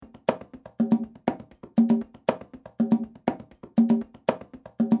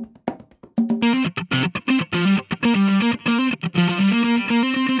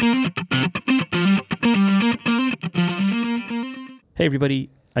everybody.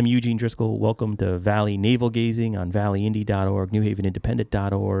 I'm Eugene Driscoll. Welcome to Valley Navel Gazing on valleyindy.org,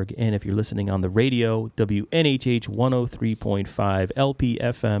 newhavenindependent.org, and if you're listening on the radio, WNHH 103.5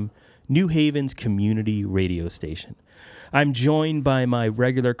 LPFM, New Haven's community radio station. I'm joined by my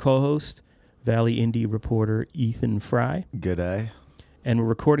regular co-host, Valley Indy reporter Ethan Fry. G'day. And we're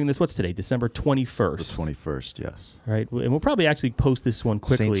recording this, what's today, December 21st? The 21st, yes. Right, and we'll probably actually post this one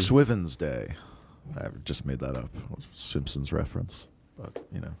quickly. St. Swithin's Day. I just made that up. Simpsons reference. But,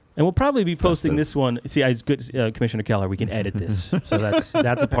 you know. And we'll probably be posting this one. See, as good Commissioner Keller, we can edit this. So that's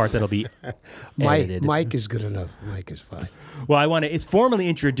a part that'll be edited. Mike is good enough. Mike is fine. Well, I want to formally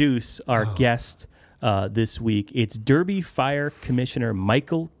introduce our guest this week. It's Derby Fire Commissioner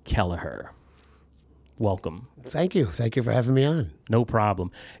Michael Kelleher. Welcome. Thank you. Thank you for having me on. No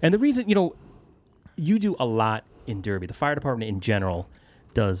problem. And the reason, you do a lot in Derby. The fire department in general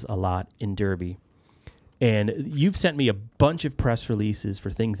does a lot in Derby. And you've sent me a bunch of press releases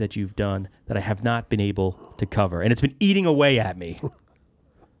for things that you've done that I have not been able to cover, and it's been eating away at me.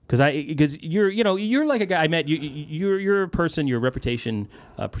 Because you're like a guy I met. You're a person. Your reputation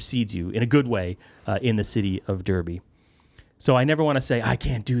precedes you in a good way in the city of Derby. So I never want to say I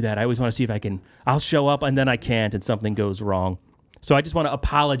can't do that. I always want to see if I can. I'll show up and then I can't, and something goes wrong. So I just want to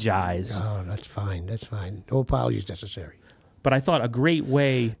apologize. Oh, that's fine. That's fine. No apologies necessary. But I thought a great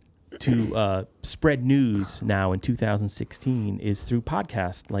way to spread news now in 2016 is through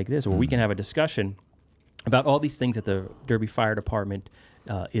podcasts like this, where we can have a discussion about all these things that the Derby Fire Department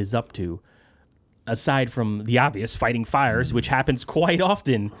is up to, aside from the obvious fighting fires, which happens quite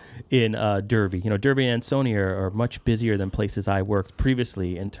often in Derby. Derby and Ansonia are much busier than places I worked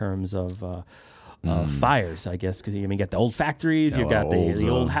previously in terms of fires, I guess, because you get the old factories, you've got the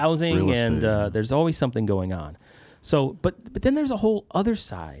old housing, and there's always something going on. So, but then there's a whole other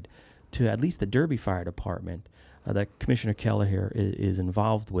side to at least the Derby Fire Department that Commissioner Kelleher is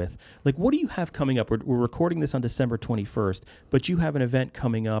involved with. Like, what do you have coming up? We're recording this on December 21st, but you have an event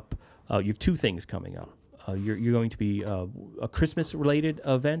coming up. You have two things coming up. You're going to be a Christmas-related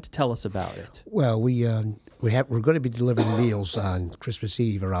event. Tell us about it. Well, we're going to be delivering meals on Christmas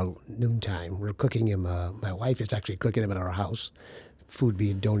Eve around noontime. We're cooking them. My wife is actually cooking them at our house. Food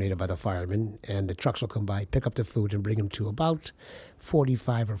being donated by the firemen, and the trucks will come by, pick up the food, and bring them to about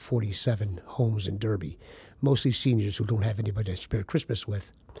 45 or 47 homes in Derby, mostly seniors who don't have anybody to spare Christmas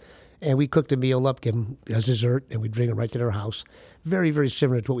with. And we cook the meal up, give them as dessert, and we bring them right to their house. Very, very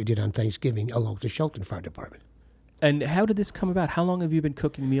similar to what we did on Thanksgiving along with the Shelton Fire Department. And how did this come about? How long have you been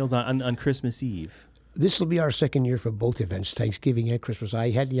cooking meals on Christmas Eve? This will be our second year for both events, Thanksgiving and Christmas.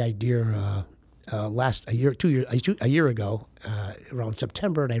 I had the idea a year ago, around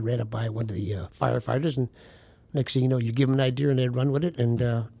September, and I ran it by one of the firefighters, and next thing you know, you give them an idea and they run with it, and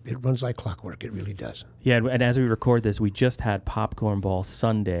it runs like clockwork. It really does. Yeah, and as we record this, we just had Popcorn Ball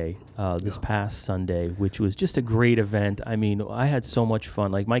Sunday, this past Sunday, which was just a great event. I mean, I had so much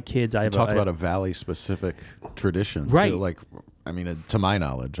fun. Like, my kids, Talk about a Valley-specific tradition, right? Too. Like, I mean, to my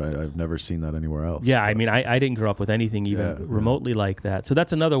knowledge, I've never seen that anywhere else. Yeah, I mean, I didn't grow up with anything even remotely like that. So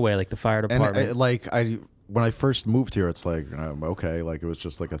that's another way, like the fire department. And when I first moved here, it's like, okay, like it was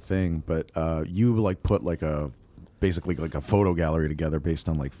just like a thing. But you like put like basically like a photo gallery together based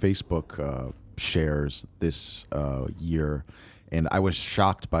on like Facebook shares this year. And I was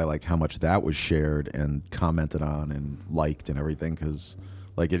shocked by like how much that was shared and commented on and liked and everything, because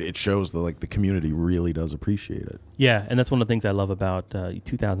like it shows that like the community really does appreciate it. Yeah, and that's one of the things I love about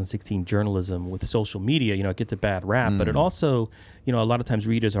 2016 journalism with social media. It gets a bad rap, but it also, a lot of times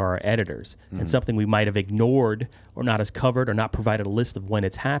readers are our editors, and something we might have ignored or not as covered or not provided a list of when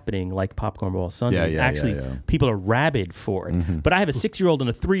it's happening, like Popcorn Ball Sunday. People are rabid for it. But I have a 6-year-old and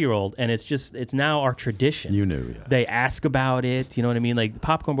a 3-year-old, and it's now our tradition. You knew. Yeah. They ask about it. You know what I mean? Like,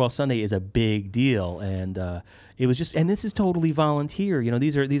 Popcorn Ball Sunday is a big deal, and it was just, and this is totally volunteer.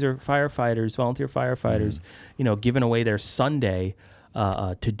 These are firefighters, volunteer firefighters, giving away their Sunday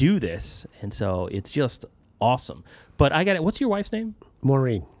to do this, and so it's just awesome. But I got it. What's your wife's name?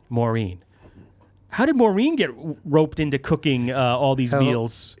 Maureen. How did Maureen get roped into cooking all these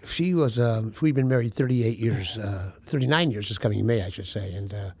meals? She was. We've been married 38 years, 39 years this coming May, I should say,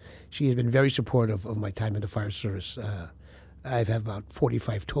 and she has been very supportive of my time in the fire service. I've had about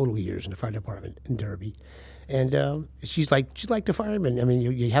 45 total years in the fire department in Derby. And she's like the fireman. I mean,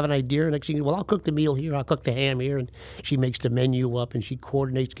 you have an idea, and next thing, I'll cook the meal here, I'll cook the ham here, and she makes the menu up, and she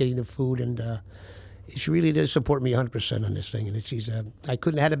coordinates getting the food, and she really does support me 100% on this thing. And I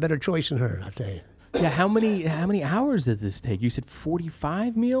couldn't have had a better choice than her, I'll tell you. Yeah, how many hours does this take? You said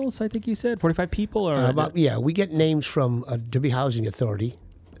 45 meals, I think you said? 45 people? Or we get names from Derby Housing Authority.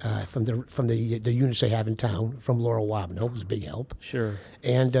 from the units they have in town, from Laurel Wabno, it was a big help. Sure.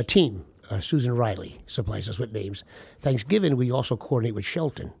 And team, Susan Riley supplies us with names. Thanksgiving, we also coordinate with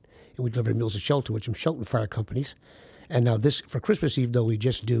Shelton, and we deliver meals to Shelton, which are Shelton Fire Companies. And now for Christmas Eve, though, we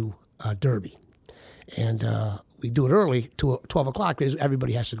just do Derby. And we do it early, to 12 o'clock, because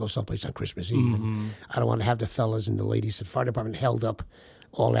everybody has to go someplace on Christmas Eve. And I don't want to have the fellas and the ladies at the fire department held up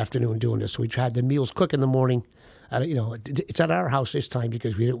all afternoon doing this. So we tried the meals cook in the morning. It's at our house this time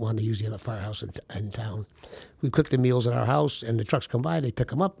because we didn't want to use the other firehouse in town. We cook the meals at our house, and the trucks come by, they pick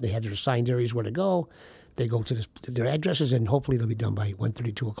them up, they have their assigned areas where to go. They go to their addresses, and hopefully they'll be done by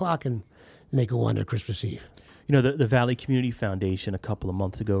 1:30, 2 o'clock, and they go on to Christmas Eve. You know, the Valley Community Foundation a couple of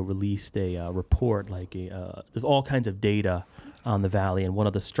months ago released a report, there's all kinds of data on the Valley, and one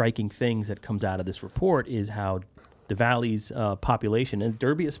of the striking things that comes out of this report is how the Valley's population, and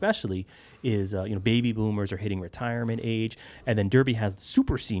Derby especially, is baby boomers are hitting retirement age, and then Derby has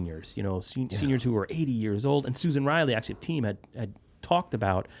super seniors, seniors who are 80 years old. And Susan Riley, actually, the team had talked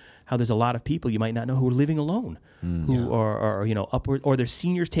about how there's a lot of people you might not know who are living alone, who are upward, or there's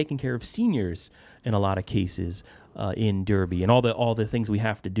seniors taking care of seniors in a lot of cases in Derby, and all the things we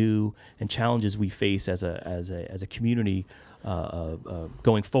have to do and challenges we face as a community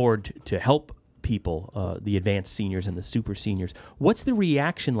going forward to help people, the advanced seniors and the super seniors. What's the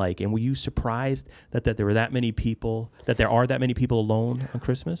reaction like? And were you surprised that there were that many people, that there are that many people alone on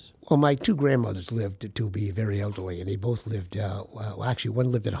Christmas? Well, my two grandmothers lived to be very elderly, and they both lived, actually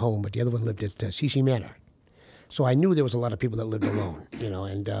one lived at home, but the other one lived at Cece Manor. So I knew there was a lot of people that lived alone,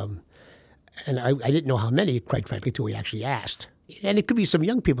 and I didn't know how many, quite frankly, till we actually asked. And it could be some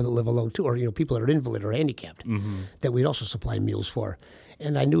young people that live alone too, or people that are invalid or handicapped, that we'd also supply meals for.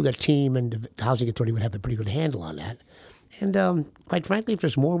 And I knew that team and the housing authority would have a pretty good handle on that. And quite frankly, if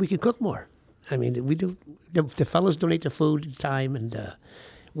there's more, we could cook more. I mean, we do. The fellows donate the food, time, and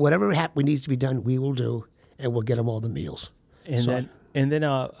whatever needs to be done, we will do, and we'll get them all the meals. And then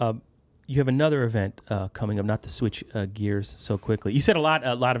you have another event coming up. Not to switch gears so quickly. You said a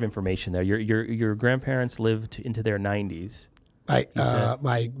lot of information there. Your grandparents lived into their 90s. Both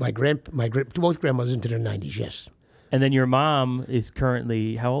grandmothers into their 90s, yes. And then your mom is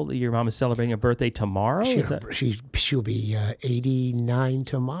currently, how old? Your mom is celebrating a birthday tomorrow? She'll be 89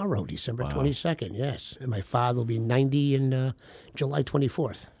 tomorrow, December 22nd, yes. And my father will be 90 in July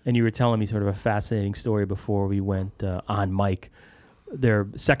 24th. And you were telling me sort of a fascinating story before we went on mic. They're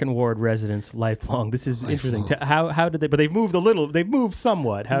Second Ward residents, lifelong. This is interesting. How did they? But they've moved a little. They've moved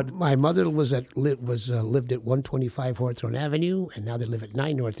somewhat. My mother lived at 125 Hawthorne Avenue, and now they live at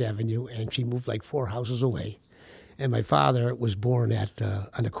 9 North Avenue. And she moved like 4 houses away. And my father was born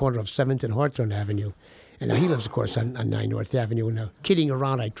on the corner of 7th and Hawthorne Avenue, and now he lives, of course, on 9 North Avenue. And kidding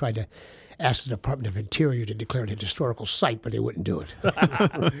around, I tried to ask the Department of Interior to declare it a historical site, but they wouldn't do it.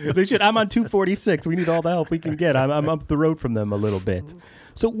 They should. I'm on 246. We need all the help we can get. I'm up the road from them a little bit.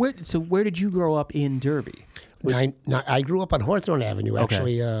 So where did you grow up in Derby? I grew up on Hawthorne Avenue,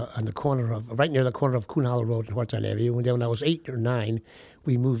 actually, on the corner of right near the corner of Coon Hollow Road and Hawthorne Avenue. And then when I was 8 or 9,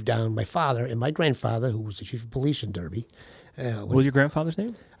 we moved down. My father and my grandfather, who was the chief of police in Derby. What was your grandfather's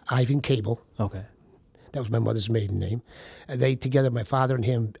name? Ivan Cable. Okay. That was my mother's maiden name. They together, my father and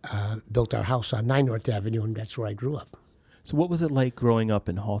him, built our house on 9 North Avenue, and that's where I grew up. So what was it like growing up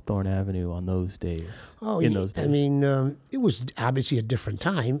in Hawthorne Avenue on those days? Those days? I mean, it was obviously a different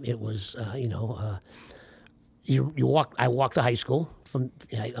time. It was, you walk. I walked to high school.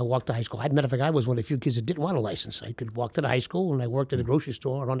 I walked to high school. As a matter of fact, I was one of the few kids that didn't want a license. I could walk to the high school, and I worked at the grocery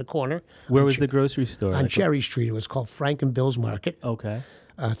store around the corner. Where was the grocery store? On Cherry Street. It was called Frank and Bill's Market. Okay.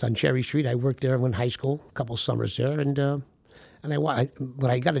 It's on Cherry Street. I worked there in high school, a couple of summers there, and when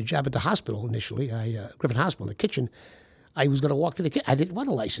I got a job at the hospital initially, Griffin Hospital, in the kitchen, I was going to walk to the kitchen. I didn't want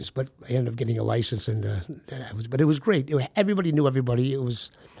a license, but I ended up getting a license, but it was great. Everybody knew everybody. It was.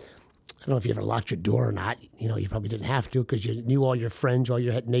 I don't know if you ever locked your door or not. You probably didn't have to because you knew all your friends, all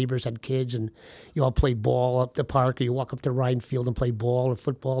your neighbors had kids, and you all played ball up the park, or you walk up to Ryan Field and play ball or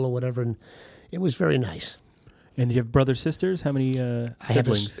football or whatever, and it was very nice. And do you have brothers, sisters? How many siblings? I have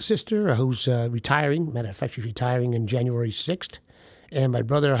a sister who's retiring. Matter of fact, she's retiring on January 6th. And my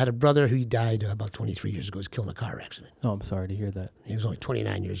brother, I had a brother who died about 23 years ago. He was killed in a car accident. Oh, I'm sorry to hear that. He was only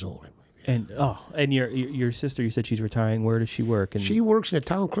 29 years old. And your sister, you said she's retiring. Where does she work? She works in a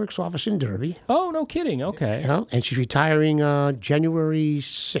town clerk's office in Derby. Oh, no kidding. Okay. And she's retiring January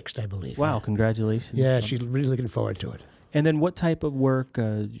 6th, I believe. Wow, congratulations. Yeah, she's really looking forward to it. And then what type of work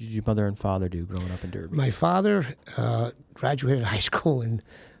did your mother and father do growing up in Derby? My father graduated high school in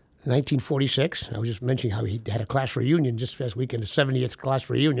 1946. I was just mentioning how he had a class reunion just last weekend, the 70th class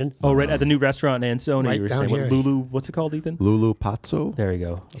reunion. Oh, right at the new restaurant in Ansonia. Right You were down saying here. Lulu. What's it called, Ethan? Lulu Pazzo. There you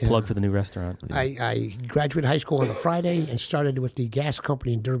go. A plug for the new restaurant. I graduated high school on a Friday and started with the gas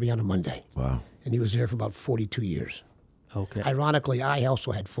company in Derby on a Monday. Wow. And he was there for about 42 years. Okay. Ironically, I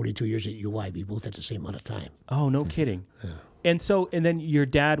also had 42 years at UI. We both had the same amount of time. Oh, no kidding. And then your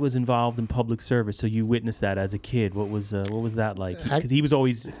dad was involved in public service, so you witnessed that as a kid. What was that like? Because he was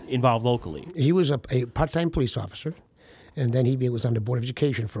always involved locally. He was a part-time police officer, and then he was on the Board of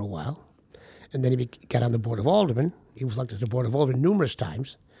Education for a while. And then he got on the Board of Aldermen. He was elected to the Board of Aldermen numerous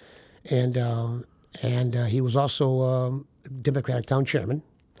times. And he was also Democratic town chairman.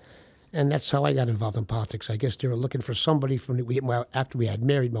 And that's how I got involved in politics. I guess they were looking for somebody after we had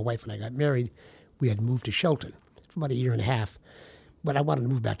married, my wife and I got married, we had moved to Shelton for about a year and a half. But I wanted to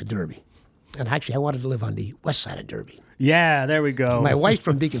move back to Derby. And actually, I wanted to live on the west side of Derby. Yeah, there we go. My wife's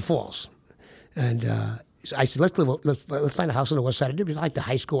from Beacon Falls. And so I said, let's find a house on the west side of Derby. I like the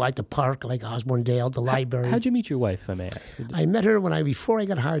high school, I like the park, I like Osborne Dale, the library. How'd you meet your wife, if I may ask? I met her before I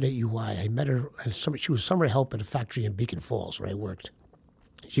got hired at UI. I met her, she was summer help at a factory in Beacon Falls where I worked.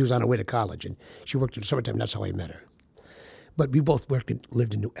 She was on her way to college, and she worked in the summertime. That's how I met her. But we both worked in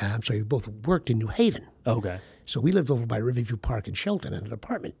New Haven. Okay. So we lived over by Riverview Park in Shelton in an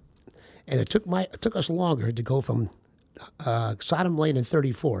apartment. And it took us longer to go from Sodom Lane and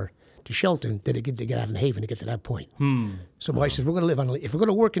 34 to Shelton than to get out in Haven to get to that point. So my wife said, if we're going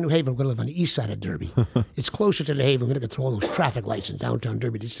to work in New Haven, we're going to live on the east side of Derby. It's closer to the Haven. We're going to get through all those traffic lights in downtown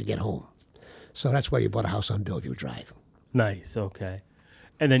Derby just to get home. So that's why we bought a house on Bellevue Drive. Nice. Okay.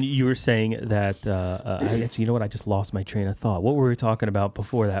 And then you were saying that, you know what? I just lost my train of thought. What were we talking about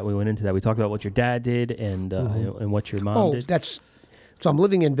before that? We went into that. We talked about what your dad did and and what your mom did. So I'm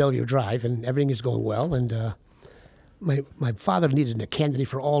living in Bellevue Drive, and everything is going well. And my father needed a candidate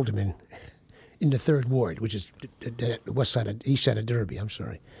for alderman in the 3rd Ward, which is the east side of Derby, I'm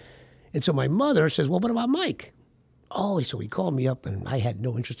sorry. And so my mother says, well, what about Mike? Oh, so he called me up, and I had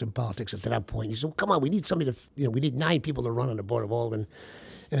no interest in politics at that point. He said, well, come on, we need somebody we need 9 people to run on the Board of Aldermen.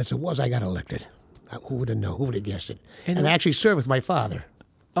 And as it was, I got elected. Who would have known? Who would have guessed it? And I actually served with my father.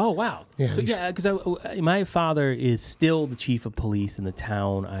 Oh, wow. Yeah, so, because my father is still the chief of police in the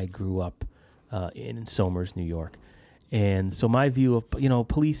town I grew up in Somers, New York. And so my view of,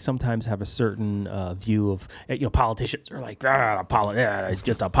 police sometimes have a certain view of, politicians are like, it's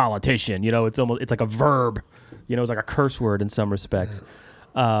just a politician. It's like a verb. It's like a curse word in some respects.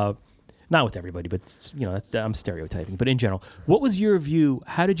 Not with everybody, but, I'm stereotyping. But in general, what was your view?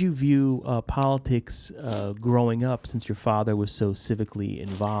 How did you view politics growing up since your father was so civically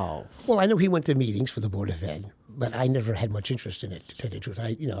involved? Well, I know he went to meetings for the Board of Ed, but I never had much interest in it, to tell you the truth.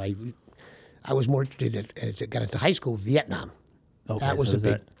 I was more interested got into high school, Vietnam. Okay, that was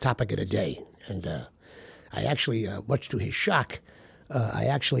the big topic of the day. And I actually, much to his shock,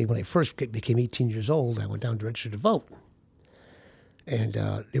 when I first became 18 years old, I went down to register to vote. And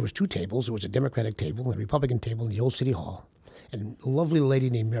there was 2 tables. There was a Democratic table and a Republican table in the old City Hall. And a lovely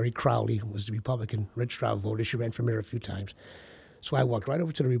lady named Mary Crowley was the Republican registrar voter. She ran for mayor a few times. So I walked right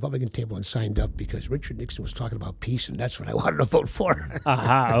over to the Republican table and signed up because Richard Nixon was talking about peace, and that's what I wanted to vote for.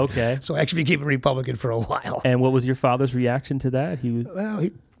 Aha, okay. So I actually became a Republican for a while. And what was your father's reaction to that? Well,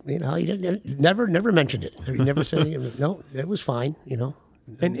 he didn't, never mentioned it. He never said anything. No, it was fine,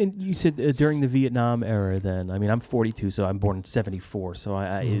 And you said during the Vietnam era then, I'm 42, so I'm born in 74, so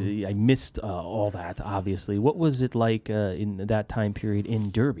I missed all that, obviously. What was it like in that time period in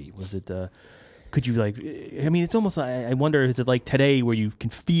Derby? Was it, could you it's almost, I wonder, is it like today where you can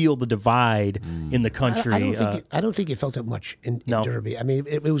feel the divide in the country? I don't think you felt it much in Derby.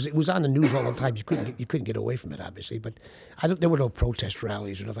 It was on the news all the time. You couldn't get away from it, obviously, but there were no protest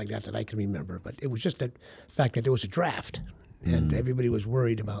rallies or nothing like that I can remember, but it was just the fact that there was a draft. And everybody was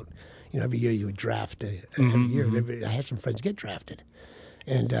worried about, every year you would draft. Every year, I had some friends get drafted,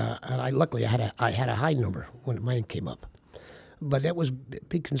 and luckily I had a high number when mine came up, but that was a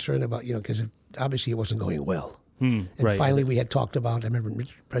big concern about because obviously it wasn't going well. And finally we had talked about. I remember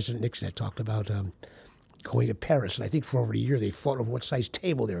President Nixon had talked about going to Paris, and I think for over a year they fought over what size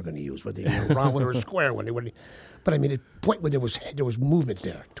table they were going to use, whether they were round one or a square one. But the point where there was movement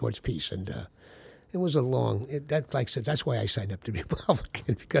there towards peace and. It was a long. That's why I signed up to be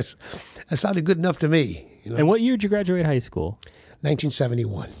Republican because it sounded good enough to me. And what year did you graduate high school?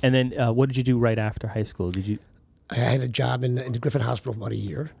 1971. And then what did you do right after high school? I had a job in the Griffin Hospital for about a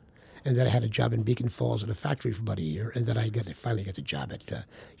year, and then I had a job in Beacon Falls at a factory for about a year, and then I finally got a job at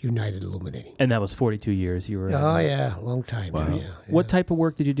United Illuminating. And that was 42 years. You were. Oh yeah, long time. Wow. Yeah. What type of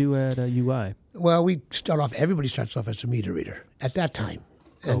work did you do at UI? Well, everybody starts off as a meter reader at that time.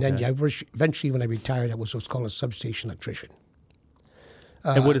 And then Okay. eventually, when I retired, I was what's called a substation electrician.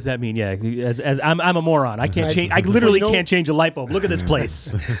 And what does that mean? Yeah, as I'm a moron. I can't change. I literally Well, you know- can't change a light bulb. Look at this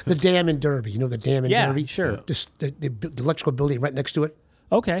place. The dam in Derby, you know the dam in Yeah, Derby? sure. The electrical building right next to it,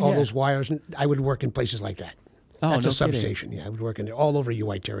 Okay. all yeah. those wires. And I would work in places like that. Oh, That's no a kidding. substation. Yeah, I would work in there, all over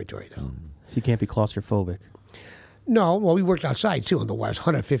UI territory, though. So you can't be claustrophobic. No, well, we worked outside, too, on the wires.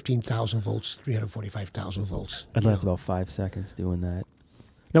 115,000 volts, 345,000 volts. I'd last about 5 seconds doing that.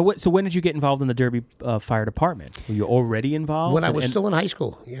 Now, so when did you get involved in the Derby Fire Department? Were you already involved? When I was and, still in high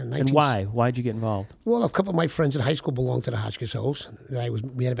school. Yeah, And why? Why'd you get involved? Well, a couple of my friends in high school belonged to the Hotchkiss Hoes. I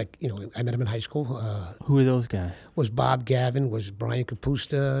met them in high school. Who are those guys? Was Bob Gavin, was Brian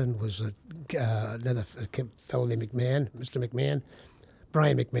Capusta, and was another fellow named McMahon, Mr. McMahon,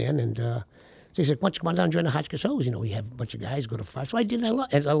 Brian McMahon, and they said, "Why don't you come on down and join the Hotchkiss Hoes? You know, we have a bunch of guys go to fire." So I did, and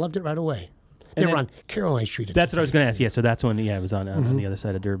I loved it right away. They And were then- on Caroline Street. At That's the what I was going to ask. Yeah, so that's when it was on Mm-hmm. the other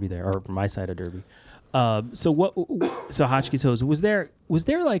side of Derby there, or my side of Derby. So Hotchkiss Hose, was there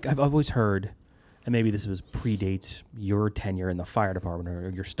like, I've always heard, and maybe this predates your tenure in the fire department or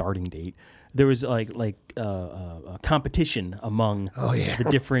your starting date. There was like a competition among Oh, yeah. the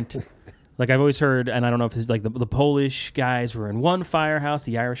different. Like I've always heard, and I don't know if it's like the Polish guys were in one firehouse,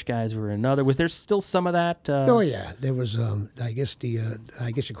 the Irish guys were in another. Was there still some of that? Oh yeah, there was. I guess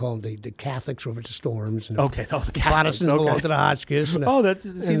you call them the Catholics were over to Storms. And Okay, oh, the the Catholics, Protestants okay. belonged to the Hotchkiss. And Oh, that's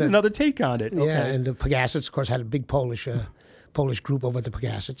and the- another take on it. Yeah, Okay. and the Pegassets, of course, had a big Polish group over at the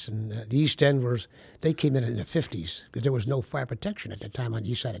Pegassets, and the East End they came in the 50s because there was no fire protection at that time on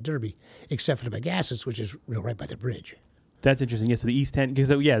the east side of Derby, except for the Pegassets, which is right by the bridge. That's interesting. Yeah, so the East End, because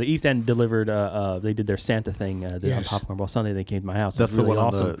the East End delivered. They did their Santa thing on Yes. Popcorn Ball Sunday. They came to my house. It That's was the really one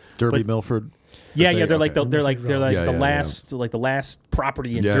awesome. on the Derby But- Milford. Yeah, that yeah. they- They're okay. like Yeah, the yeah, last like the last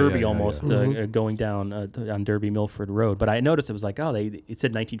property in Yeah, Derby yeah, yeah, almost yeah. going down on Derby Milford Road. But I noticed it was like it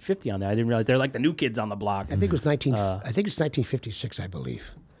said 1950 on there. I didn't realize they're like the new kids on the block. I think it was I think it's 1956, I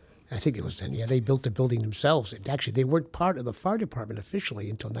believe. I think it was then. Yeah, they built the building themselves. Actually, they weren't part of the fire department officially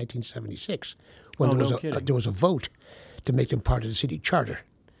until 1976, when Oh, there was no kidding. there was a vote to make them part of the city charter.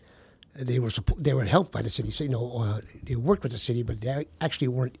 They were helped by the city. So, they worked with the city, but they actually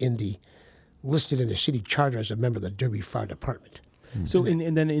weren't listed in the city charter as a member of the Derby Fire Department. So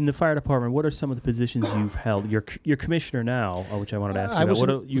and then in the fire department, what are some of the positions you've held? You're commissioner now, which I wanted to ask you I about. was What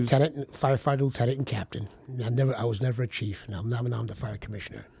a are you? lieutenant, firefighter lieutenant, and captain. I was never a chief. Now I'm the fire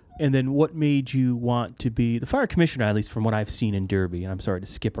commissioner. And then what made you want to be the fire commissioner, at least from what I've seen in Derby? And I'm sorry to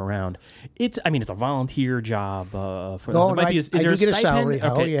skip around. It's a volunteer job. There might be is I there do a get a stipend? salary.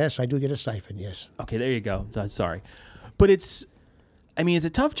 Oh, Okay. yes, I do get a stipend, yes. Okay, there you go. Sorry. But it's a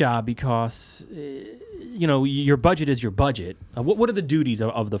tough job because, your budget is your budget. What are the duties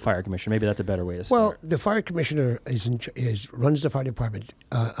of the fire commissioner? Maybe that's a better way to start. Well, the fire commissioner runs the fire department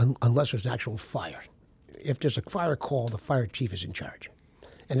unless there's an actual fire. If there's a fire call, the fire chief is in charge.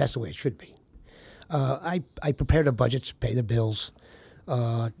 And that's the way it should be. I prepare the budgets, pay the bills,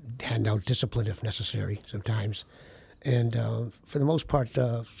 hand out discipline if necessary sometimes. And for the most part,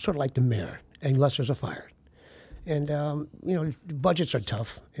 sort of like the mayor, unless there's a fire. And, budgets are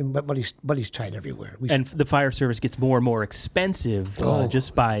tough, but money's tight everywhere. And the fire service gets more and more expensive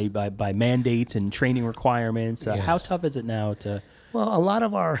just by mandates and training requirements. Yes. How tough is it now to? Well, a lot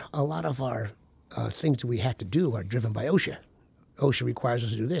of our things that we have to do are driven by OSHA. OSHA requires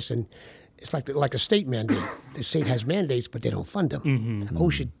us to do this, and it's like a state mandate. The state has mandates, but they don't fund them. Mm-hmm.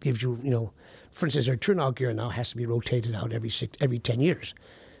 OSHA gives you, for instance, our turnout gear now has to be rotated out every 10 years.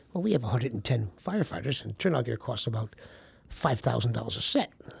 Well, we have 110 firefighters, and turnout gear costs about $5,000 a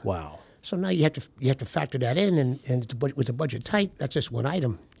set. Wow. So now you have to factor that in, and with the budget tight, that's just one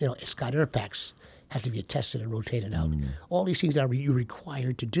item. Scott air packs have to be attested and rotated out. All these things that you're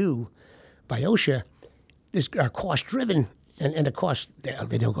required to do by OSHA are cost driven, and the costs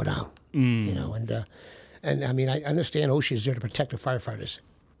they don't go down. And I mean I understand OSHA is there to protect the firefighters,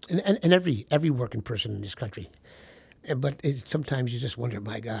 and every working person in this country. But sometimes you just wonder,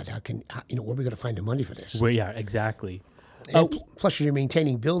 my God, where are we going to find the money for this? Well, yeah, exactly. And plus, you're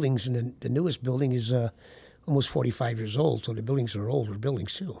maintaining buildings, and the newest building is almost 45 years old, so the buildings are older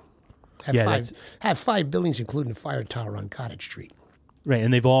buildings too. Have five buildings, including the fire tower on Cottage Street. Right,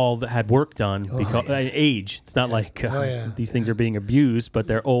 and they've all had work done because age. It's not like these things are being abused, but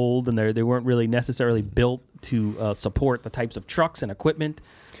they're old and they weren't really necessarily built to support the types of trucks and equipment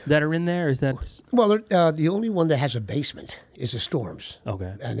that are in there. Is that Well, the only one that has a basement is the Storms.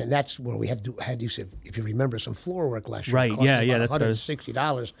 okay? And that's where we had if you remember, some floor work last year. Right, It cost us about that's what I was-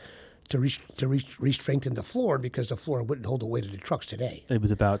 $160 to re-strengthen the floor because the floor wouldn't hold the weight of the trucks today. It was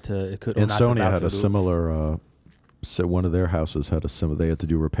about to. It could. And not Sony about had to a do it. similar so one of their houses had a similar. They had to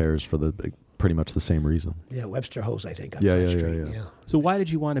do repairs for pretty much the same reason. Yeah, Webster Hose, I think. On Yeah, Main yeah, Street. yeah. So why did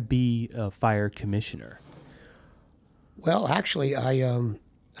you want to be a fire commissioner? Well, actually,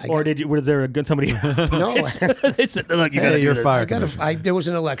 Or was there somebody? no. They said, look, you gotta do you're this. fired. There was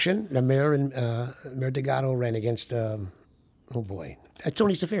an election. The mayor and Mayor Delgado ran against, Tony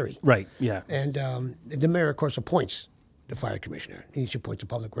Safiri. Right. Yeah. And the mayor, of course, appoints the fire commissioner. He appoints a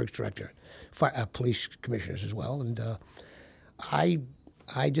public works director, police commissioners as well. And I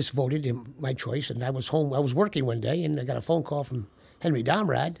just voted in my choice. And I was home. I was working one day, and I got a phone call from Henry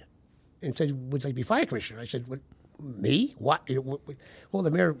Domrad, and said, "Would you like to be fire commissioner?" I said, "What? Me? What? Well,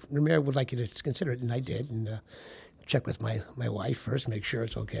 the mayor would like you to consider it," and I did, and check with my wife first, make sure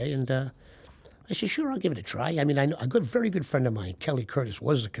it's okay. And I said, "Sure, I'll give it a try." I mean, I know very good friend of mine, Kelly Curtis,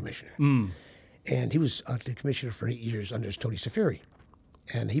 was the commissioner. And he was the commissioner for 8 years under Tony Safiri.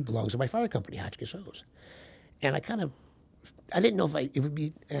 And he belongs to my fire company, Hotchkiss Hose. And I didn't know if it would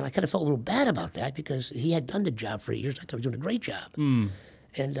be, and I kind of felt a little bad about that because he had done the job for 8 years. I thought he was doing a great job.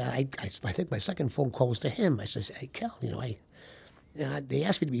 And I think my second phone call was to him. I said, "Hey, Kel, they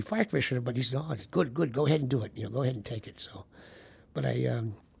asked me to be fire commissioner, but he said, oh, it's good, go ahead and do it. Go ahead and take it." So, but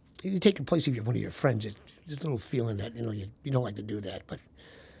you take the place of one of your friends. It's just a little feeling that, you don't like to do that, but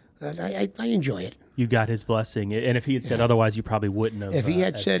I enjoy it. You got his blessing, and if he had said otherwise, you probably wouldn't have. If he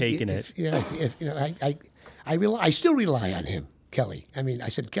had said, taken it, I still rely on him, Kelly. I mean, I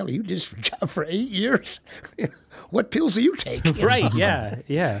said, "Kelly, you did this job for 8 years. What pills do you take?" Right?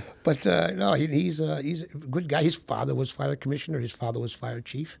 Yeah. But no, he's a good guy. His father was fire commissioner. His father was fire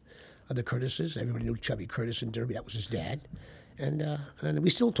chief of the Curtises. Everybody knew Chubby Curtis in Derby. That was his dad. And we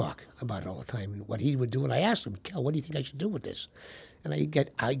still talk about it all the time and what he would do. And I asked him, "Kel, what do you think I should do with this?" And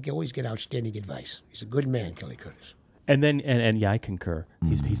I always get outstanding advice. He's a good man, Kelly Curtis. And then and I concur.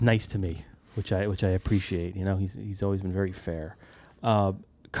 He's nice to me, which I appreciate. He's always been very fair.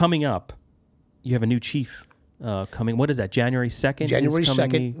 Coming up, you have a new chief coming. What is that? January 2nd. January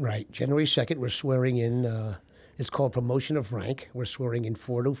 2nd, right? January 2nd. We're swearing in. It's called promotion of rank. We're swearing in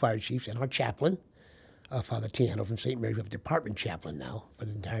 4 new fire chiefs and our chaplain, Father Tiano from St. Mary's. We have a department chaplain now for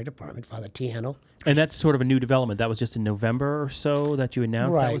the entire department, Father Tiano. And that's sort of a new development. That was just in November or so that you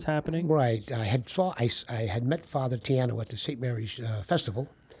announced that was happening? Right. I had met Father Tiano at the St. Mary's Festival,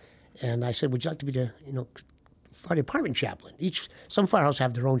 and I said, "Would you like to be the fire department chaplain?" Some firehouses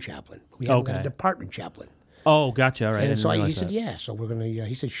have their own chaplain. We have a department chaplain. Oh, gotcha. All right. And so he said, "Yeah." So we're gonna.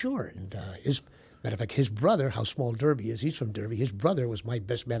 He said, "Sure." And matter of fact, his brother, how small Derby is, he's from Derby. His brother was my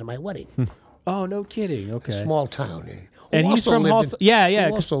best man at my wedding. Oh, no kidding. Okay. Small town. And he's from Hawthorne.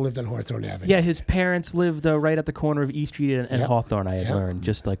 Who also lived on Hawthorne Avenue. Yeah, his parents lived right at the corner of East Street and Hawthorne, I had learned,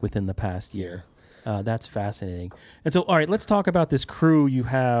 just like within the past year. That's fascinating. And so, all right, let's talk about this crew you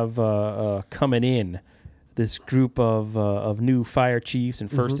have coming in, this group of new fire chiefs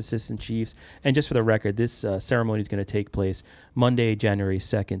and first assistant chiefs. And just for the record, this ceremony is going to take place Monday, January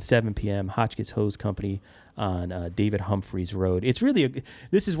 2nd, 7 p.m., Hotchkiss Hose Company on David Humphreys Road. It's really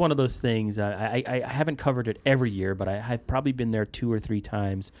this is one of those things. I haven't covered it every year, but I've probably been there 2 or 3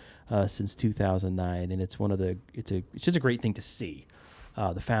 times since 2009, and it's just a great thing to see.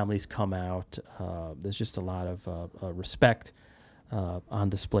 The families come out. There's just a lot of respect on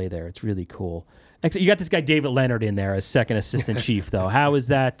display there. It's really cool. You got this guy David Leonard in there as second assistant chief, though. How is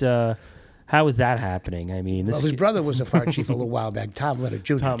that? How is that happening? I mean, his brother was a fire chief a little while back, Tom Leonard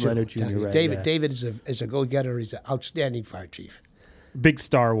Jr. Right, David is a go-getter. He's an outstanding fire chief. Big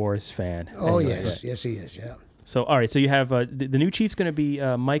Star Wars fan. Oh, anyway, yes, he is. Yeah. So, all right. So you have the new chief's going to be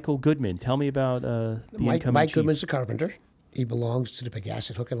Michael Goodman. Tell me about the incoming Mike chief. Goodman's a carpenter. He belongs to the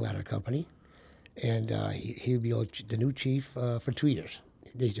Pegasset Hook and Ladder Company, and he'll be the new chief for 2 years.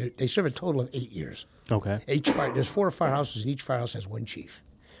 They serve a total of 8 years. Okay. There's 4 firehouses, and each firehouse has 1 chief,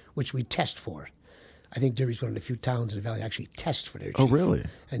 which we test for. I think Derby's one of the few towns in the valley actually test for their chief. Oh, really?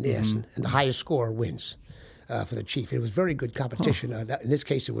 And yes, and the highest score wins for the chief. It was very good competition. In this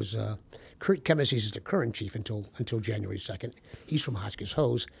case, it was Kurt Kemises is the current chief until January 2nd. He's from Hotchkiss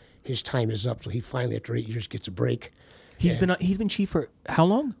Hose. His time is up, so he finally, after 8 years, gets a break. He's been chief for how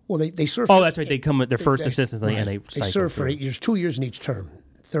long? Well, they serve. Oh, that's right. They come with their first assistants, and they serve for 8 years, 2 years in each term.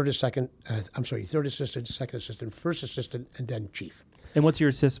 Third assistant, second assistant, first assistant, and then chief. And what's your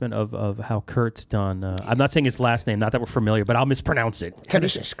assessment of how Kurt's done? I'm not saying his last name, not that we're familiar, but I'll mispronounce it.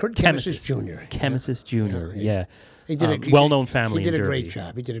 Kemises. Kurt Kemises Jr. Kemises Jr., yeah. He did a well-known family. He did in a Derby. great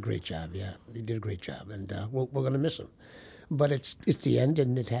job. He did a great job, yeah. He did a great job, and we're going to miss him. But it's the end,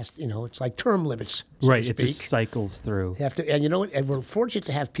 and it has, it's like term limits, so right, to it just cycles through. And you know what? And we're fortunate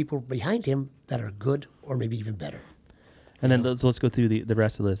to have people behind him that are good or maybe even better. And then let's go through the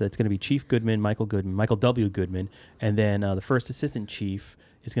rest of the list. It's going to be Chief Goodman, Michael W. Goodman, and then the first assistant chief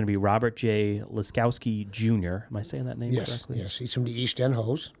is going to be Robert J. Laskowski Jr. Am I saying that name correctly? Yes, he's from the East End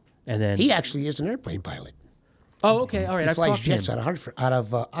Hose. And then He actually is an airplane pilot. oh, okay, all right. He I've flies talked to him. jets out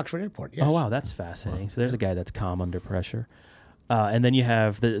of Oxford Airport. Yes. Oh wow, that's fascinating. So there's a guy that's calm under pressure. And then you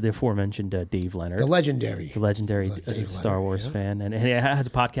have the aforementioned Dave Leonard, The legendary. the legendary Dave Star Leonard, Wars yeah. fan, and he has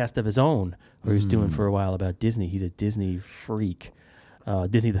a podcast of his own where he's doing for a while about Disney. He's a Disney freak.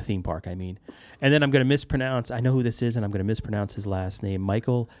 Disney, the theme park, I mean. And then I'm going to mispronounce, I know who this is, and I'm going to mispronounce his last name,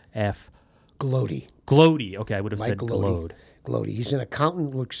 Michael F. Glody. Glody. Okay, I would have Mike said Glode. Glody. He's an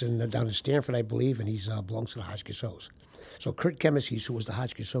accountant, works down in Stanford, I believe, and he's belongs to the Hotchkiss Hose. So Kurt Kemmes, who was the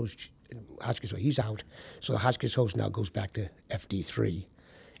Hotchkiss Hose, he's out. So the Hotchkiss Hose now goes back to FD3,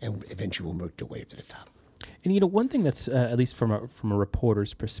 and eventually will work their way up to the top. And one thing that's at least from a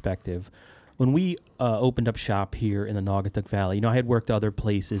reporter's perspective, when we opened up shop here in the Naugatuck Valley, I had worked other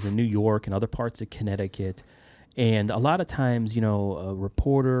places in New York and other parts of Connecticut, and a lot of times, a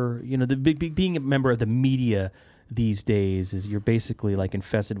reporter, being a member of the media these days is you're basically like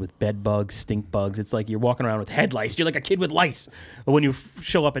infested with bed bugs, stink bugs. It's like you're walking around with head lice. You're like a kid with lice when you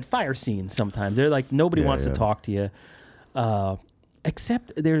show up at fire scenes. Sometimes they're like nobody wants to talk to you,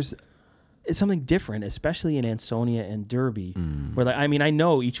 except there's something different, especially in Ansonia and Derby, where I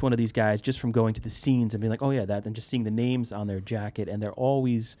know each one of these guys just from going to the scenes and being like, oh yeah, that, and just seeing the names on their jacket, and they're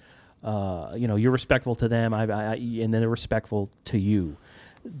always, you're respectful to them, and then they're respectful to you.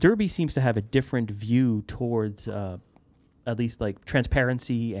 Derby seems to have a different view towards at least like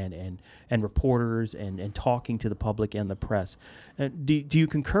transparency and reporters and talking to the public and the press. Do you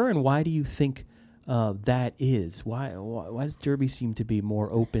concur, and why do you think that is? Why does Derby seem to be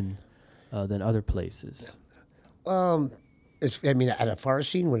more open than other places? At a fire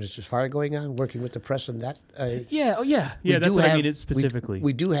scene when there's just fire going on, working with the press and that. Yeah. That's what I mean. It's specifically.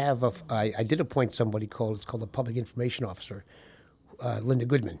 We do have. I did appoint somebody it's called the public information officer, Linda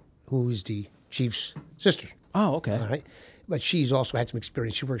Goodman, who is the chief's sister. Oh, okay. All right, but she's also had some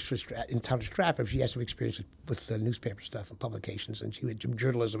experience. She works in town of Stratford. She has some experience with newspaper stuff and publications, and she did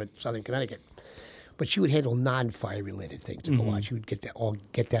journalism at Southern Connecticut. But she would handle non-fire related things to go on. She would get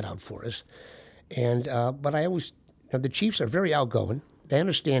that out for us. And but I always, the chiefs are very outgoing. They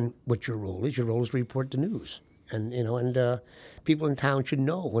understand what your role is. Your role is to report the news, and people in town should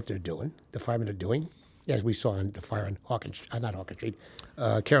know what they're doing. The firemen are doing, as we saw in the fire on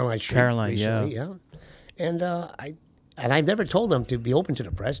Caroline Street. Caroline, recently, yeah. And I've never told them to be open to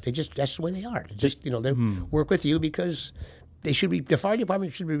the press. That's the way they are. They work with you because. The fire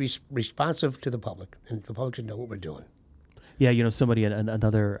department should be responsive to the public, and the public should know what we're doing. Yeah, somebody,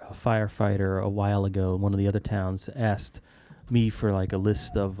 another firefighter a while ago in one of the other towns asked me for like a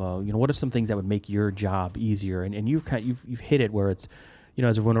list of, what are some things that would make your job easier? And you've hit it where it's,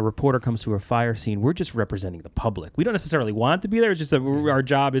 as when a reporter comes to a fire scene, we're just representing the public. We don't necessarily want to be there. It's just that our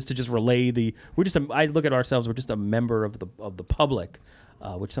job is to just relay I look at ourselves, we're just a member of the public.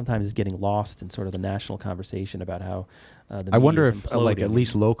 Which sometimes is getting lost in sort of the national conversation about how the I wonder media's if, imploding. at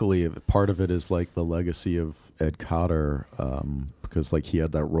least locally, part of it is like the legacy of Ed Cotter, because like he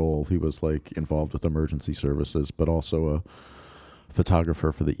had that role. He was like involved with emergency services, but also a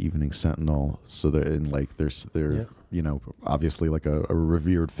photographer for the Evening Sentinel. So they're obviously like a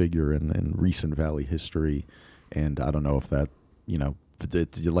revered figure in recent Valley history, and I don't know if that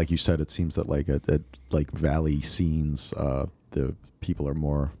like you said, it seems that like at Valley scenes, the people are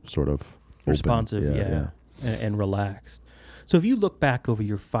more sort of responsive, open. And relaxed. So if you look back over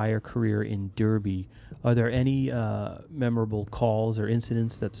your fire career in Derby, are there any memorable calls or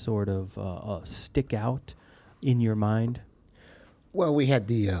incidents that sort of stick out in your mind? Well, we had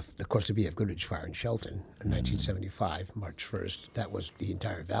the B.F. Goodrich fire in Shelton in 1975, March 1st. That was the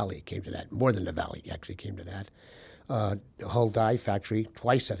entire valley came to that. More than the valley actually came to that. The Hull Dye factory,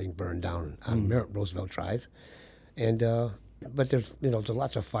 twice I think, burned down on Roosevelt Drive. And but there's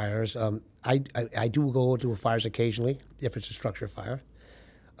lots of fires. I do go to fires occasionally if it's a structure fire.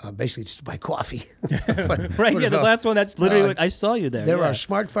 Basically, just to buy coffee. Right, the last one, that's literally what I saw you there. There are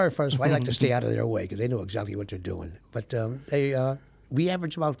smart firefighters, so I like to stay out of their way because they know exactly what they're doing. But we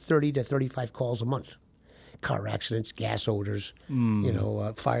average about 30 to 35 calls a month. Car accidents, gas odors,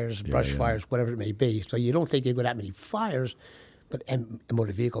 fires, brush fires, whatever it may be. So you don't think you go that many fires, and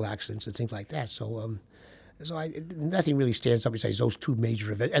motor vehicle accidents and things like that. So nothing really stands up besides those two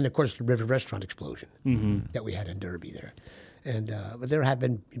major events, and of course the River Restaurant explosion that we had in Derby there. And but there have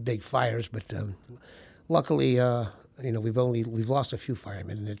been big fires, but luckily, we've lost a few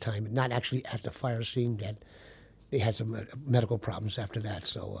firemen in the time. Not actually at the fire scene. They had some medical problems after that.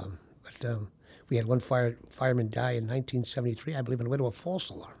 So, but We had one fireman die in 1973, I believe, in the middle of a false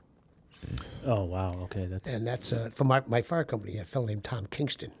alarm. Oh wow. Okay, that's And that's from my fire company, a fellow named Tom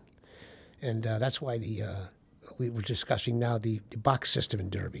Kingston. And that's why we were discussing now the box system in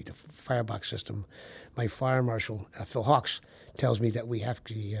Derby, the firebox system. My fire marshal, Phil Hawks, tells me that we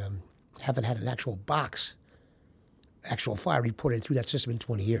haven't had an actual fire reported through that system in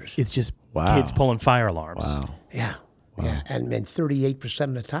 20 years. it's just Wow. kids pulling fire alarms. Wow. Yeah. Yeah, and 38%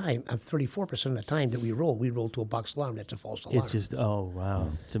 of the time, 34% of the time that we roll to a box alarm. That's a false alarm. It's just wow.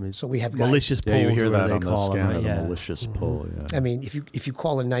 So we have guys- malicious pulls. Yeah, you hear where that they on the call them, scanner, right? the Yeah. malicious pull. Yeah. I mean, if you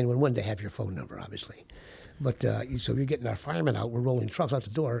call in 911, they have your phone number, obviously. But so you're getting our firemen out. We're rolling trucks out the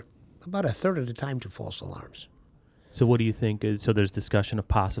door about a third of the time to false alarms. So what do you think? So there's discussion of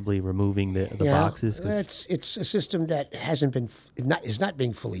possibly removing the boxes. 'Cause- It's a system that is not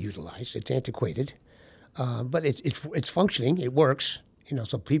being fully utilized. It's antiquated, but it's functioning. It works.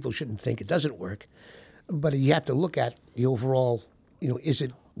 So people shouldn't think it doesn't work. But you have to look at the overall. Is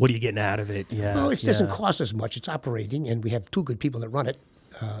it? what are you getting out of it? Yeah. Well, it doesn't yeah. cost as much. It's operating, and we have two good people that run it,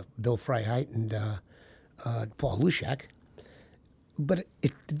 Bill Freiheit and Paul Lushak. But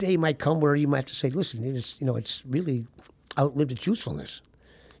the day might come where you might have to say, listen, it's really outlived its usefulness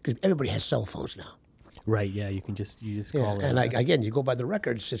because everybody has cell phones now. Right. Yeah. You just call it. And again, you go by the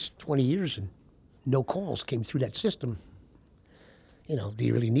records, it's 20 years and no calls came through that system. Do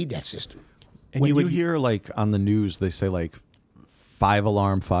you really need that system? and When you would hear like on the news, they say like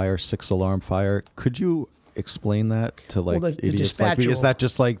 5-alarm fire, 6-alarm fire. Could you explain that to like Well, the idiots like me? dispatcher Is that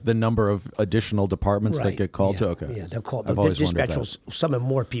just like the number of additional departments that Right. get called Yeah. to? Okay. Yeah, they'll call. I've The always wondered dispatch will that. summon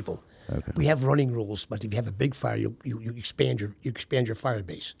more people. Okay. We have running rules, but if you have a big fire, you expand your fire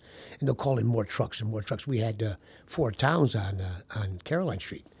base, and they'll call in more trucks and more trucks. We had 4 towns on Caroline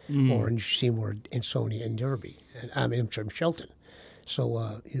Street, Orange, Seymour, Ansonia, and Derby, and I'm from Shelton.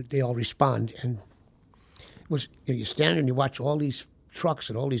 So they all respond, and you stand and you watch all these trucks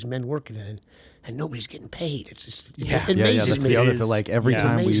and all these men working, and nobody's getting paid. It's just it Yeah. amazes Yeah, that's me. the other It thing. is- Like every yeah.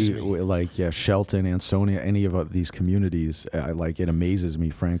 time Amazes me. we like Shelton, Ansonia, any of these communities, it amazes me,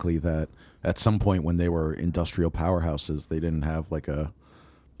 frankly, that at some point when they were industrial powerhouses, they didn't have like a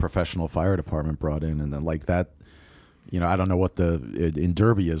professional fire department brought in, and then like that. I don't know what in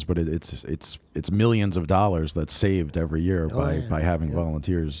Derby is, but it's millions of dollars that's saved every year by having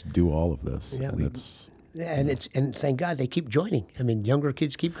volunteers do all of this. Yeah, and and thank God they keep joining. I mean, younger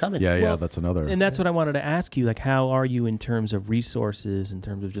kids keep coming. yeah, that's another. And that's what I wanted to ask you. Like, how are you in terms of resources, in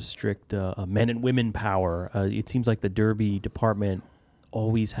terms of just strict men and women power? It seems like the Derby department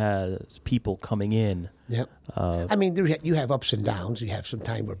always has people coming in. Yep. I mean, you have ups and downs. You have some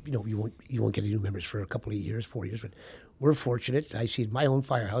time where you won't get any new members for a couple of years, 4 years. But we're fortunate. I see my own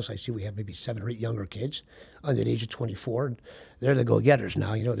firehouse. I see we have maybe 7 or 8 younger kids under the age of 24. And they're the go-getters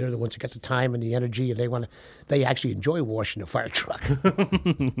now. They're the ones that got the time and the energy, and they actually enjoy washing the fire truck.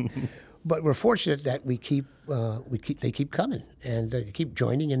 But we're fortunate that they keep coming and they keep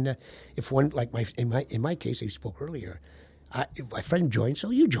joining. And if one, like in my case, I spoke earlier, if my friend joins,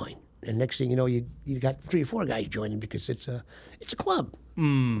 so you join. And next thing you know, you got 3 or 4 guys joining because it's a club.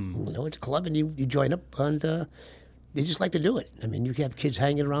 It's a club, and you join up, and they just like to do it. I mean, you have kids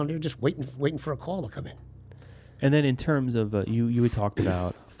hanging around there just waiting for a call to come in. And then in terms of you had talked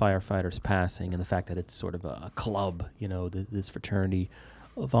about firefighters passing and the fact that it's sort of a club, this fraternity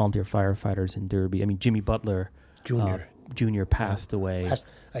of volunteer firefighters in Derby. I mean, Jimmy Butler Jr. passed away. Last,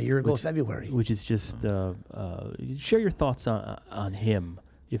 a year ago, February. Which is just share your thoughts on him,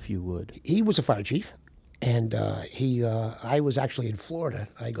 if you would. He was a fire chief, and I was actually in Florida.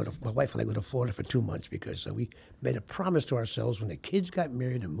 My wife and I go to Florida for 2 months because we made a promise to ourselves when the kids got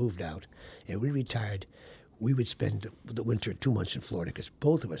married and moved out, and we retired, we would spend the winter 2 months in Florida because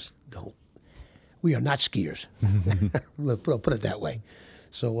both of us we are not skiers. I'll put it that way.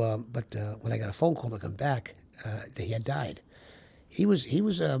 So, but when I got a phone call to come back, he had died. He was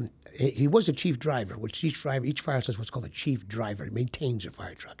a chief driver, which each firehouse has what's called a chief driver. He maintains a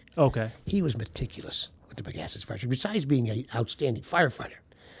fire truck. Okay. He was meticulous with the Pegasus fire truck, besides being an outstanding firefighter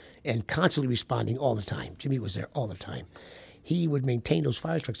and constantly responding all the time. Jimmy was there all the time. He would maintain those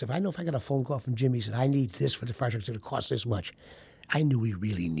fire trucks. If I got a phone call from Jimmy, said, I need this for the fire truck, it's going to cost this much, I knew he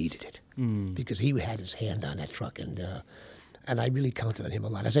really needed it because he had his hand on that truck, and I really counted on him a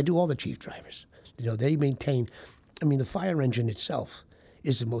lot, as I do all the chief drivers. They maintain. I mean, the fire engine itself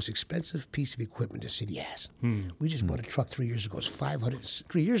is the most expensive piece of equipment the city has. We just bought a truck 3 years ago.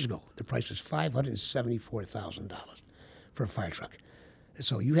 3 years ago, the price was $574,000 for a fire truck.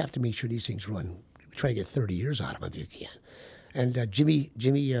 So you have to make sure these things run. Try to get 30 years out of them if you can. And Jimmy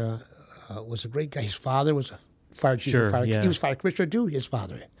was a great guy. His father was a fire chief. Sure, yeah. He was fire commissioner too. His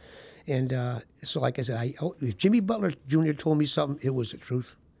father, And so, like I said, if Jimmy Butler Jr. told me something, it was the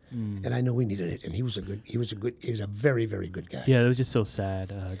truth, and I know we needed it. And he was a very, very good guy. Yeah, it was just so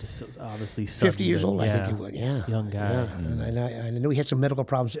sad. Just so, obviously 50 years sudden, old, I think he was. Yeah, young guy. Yeah. And I know he had some medical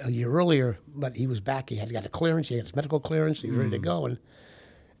problems a year earlier, but he was back. He had got a clearance. He had his medical clearance. He was ready to go.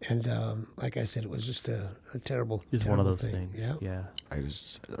 And like I said, it was just a terrible. Just terrible one of those thing. things. Yeah. I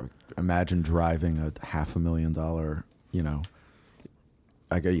just imagine driving a $500,000,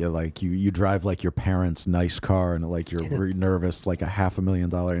 like you drive like your parents' nice car, and like you're very nervous, like a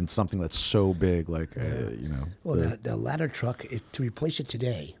 $500,000 and something that's so big, like Well, the ladder truck, to replace it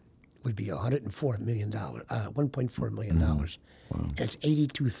today, would be $104 million, $1.4 million. Wow. And it's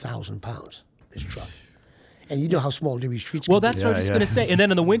 82,000 pounds. This truck. And you know how small Derby streets can Well, be. that's what I was just going to say. And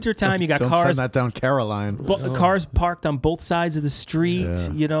then in the wintertime, you got Don't cars. send that down Caroline. Cars parked on both sides of the street. I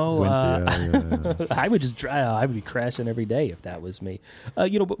would just drive. I would be crashing every day if that was me.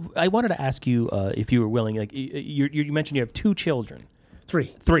 But I wanted to ask you if you were willing. Like you mentioned, you have 2 children.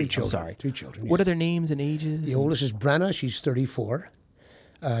 Three I'm children. sorry. 3 children. What are their names and ages? The oldest is Brenna. She's 34.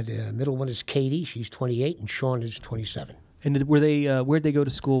 The middle one is Katie. She's 28, and Sean is 27. And where'd they go to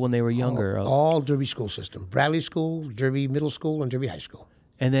school when they were younger? All Derby school system. Bradley School, Derby Middle School, and Derby High School.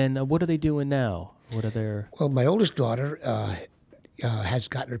 And then what are they doing now? What are their... Well, my oldest daughter has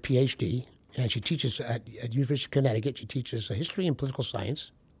gotten her PhD, and she teaches at University of Connecticut. She teaches history and political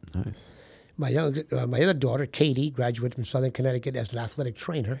science. Nice. My other daughter, Katie, graduated from Southern Connecticut as an athletic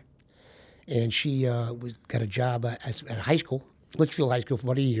trainer, and she got a job at a high school, Litchfield High School, for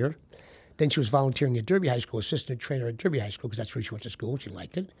about a year. Then she was volunteering at Derby High School, assistant trainer at Derby High School, because that's where she went to school. She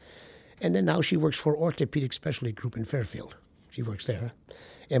liked it. And then now she works for Orthopedic Specialty Group in Fairfield. She works there.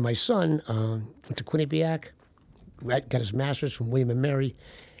 And my son went to Quinnipiac, got his master's from William & Mary,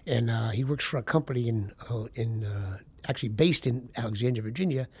 and he works for a company actually based in Alexandria,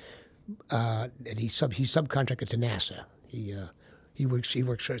 Virginia, and he's subcontracted to NASA. He works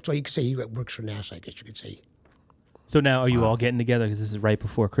for, so you could say he works for NASA, I guess you could say. So now are you all getting together? Because this is right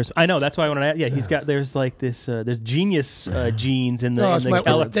before Christmas. I know, that's why I want to ask. Yeah, he's got, there's like this, there's genius genes in the, No, in the it's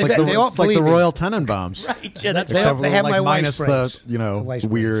Keller. It's like the Royal Tenenbaums. Right, yeah, that's They right. have my minus wife's the, friends. My wife's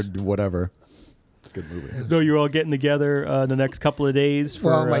weird whatever. Good movie. So you're all getting together the next couple of days for...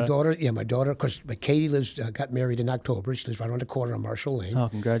 Well, my daughter, of course, Katie got married in October. She lives right around the corner on Marshall Lane. Oh,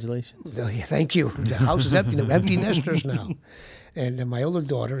 congratulations. Yeah, thank you. The house is empty, empty nesters now. And then my older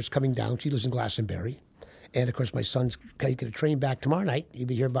daughter is coming down. She lives in Glastonbury. And, of course, my son's going to get a train back tomorrow night. He'll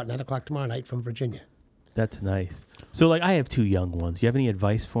be here about 9 o'clock tomorrow night from Virginia. That's nice. So, like, I have 2 young ones. Do you have any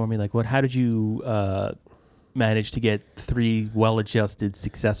advice for me? Like, how did you manage to get 3 well-adjusted,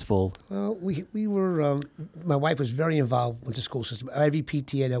 successful... Well, we were, my wife was very involved with the school system. Every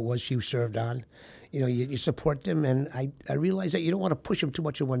PTA she served on. You support them, and I realized that you don't want to push them too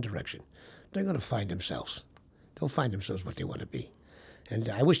much in one direction. They're going to find themselves. They'll find themselves what they want to be. And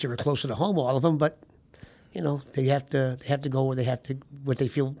I wish they were closer to home, all of them, but... they have to go where what they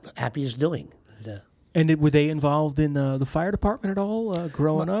feel happiest doing. And were they involved in the fire department at all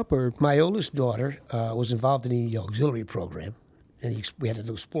growing up? Or my oldest daughter was involved in the auxiliary program, and we had an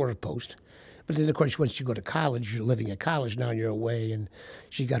explorer post. But then, of course, once you go to college, you're living at college now, and you're away. And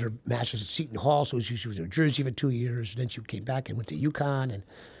she got her master's at Seton Hall, so she was in New Jersey for 2 years. Then she came back and went to UConn. And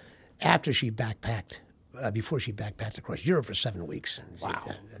after she backpacked, before she backpacked across Europe for 7 weeks. Wow.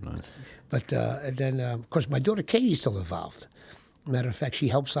 Nice. But then, of course, my daughter Katie's still involved. Matter of fact, she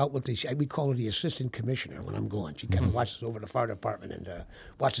helps out with we call her the assistant commissioner when I'm gone. She kind of watches over the fire department and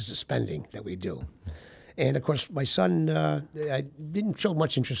watches the spending that we do. And, of course, my son didn't show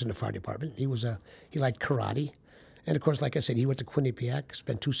much interest in the fire department. He liked karate. And, of course, like I said, he went to Quinnipiac,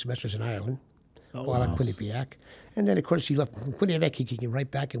 spent 2 semesters in Ireland while at Quinnipiac. And then, of course, he left from Quinnipiac. He came right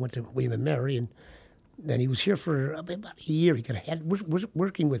back and went to William & Mary. And then he was here for about a year. He was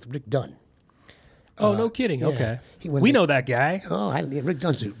working with Rick Dunn. Oh, no kidding. Yeah. Okay. When We know that guy. Rick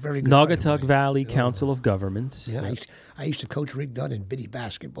Dunn's a very good friend of Naugatuck mine. Valley Council of Governments. Yeah, I used to coach Rick Dunn in biddy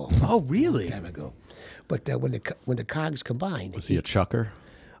basketball. Oh, really? A long time ago. But when the cogs combined, Was he a chucker?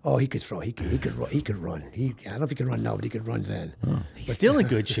 oh, he could throw. He could run. I don't know if he could run now, but he could run then. He's still in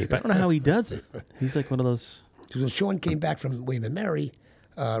good shape. I don't know how he does it. He's like one of those... So Sean came back from William & Mary.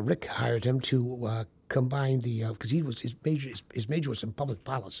 Rick hired him to combine because his major was in public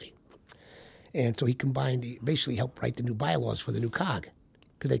policy. And so he basically helped write the new bylaws for the new COG,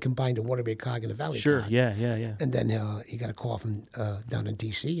 because they combined the Waterbury COG and the Valley Sure, COG. yeah. And then he got a call from down in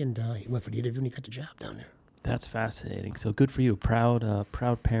D.C., and he went for the interview, and he got the job down there. That's fascinating. So good for you. Proud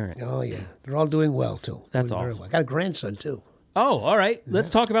parent. Oh, yeah. They're all doing well, too. That's Doing very awesome. well. I got a grandson, too. Oh, all right. Let's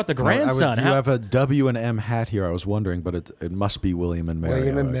talk about the You grandson. have a W and M hat here. I was wondering, but it must be William and Mary.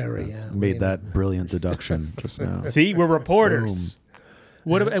 William and I Mary, yeah. made William that brilliant deduction just now. See, we're reporters.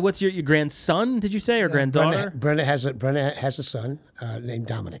 What's your grandson? Did you say, or granddaughter? Brenda has a son named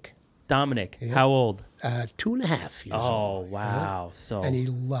Dominic. Dominic. How old? 2.5 years old. Oh, wow. So And he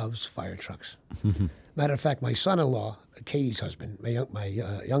loves fire trucks. Matter of fact, my son-in-law, Katie's husband, my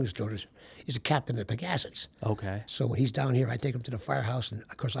youngest daughter, is a captain at Pegasus. okay. So when he's down here, I take him to the firehouse, and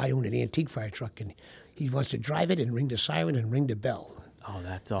of course I own an antique fire truck, and he wants to drive it and ring the siren and ring the bell. Oh,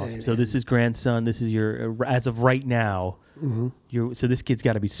 that's awesome. So this is grandson. This is your as of right now. So this kid's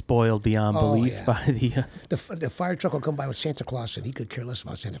got to be spoiled beyond belief yeah. by the. The fire truck will come by with Santa Claus, and he could care less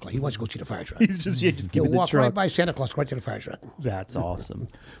about Santa Claus. He wants to go see the fire truck. He's just He'll giving the walk truck. right by Santa Claus, right to the fire truck. That's awesome.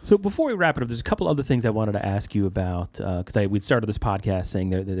 So before we wrap it up, there's a couple other things I wanted to ask you about because we'd started this podcast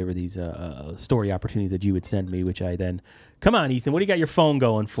saying that there were these story opportunities that you would send me, which I then, come on, Ethan, what do you got your phone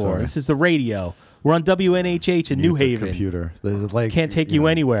going for? Sorry. This is the radio. We're on WNHH in New The Haven. computer. Can't take you know,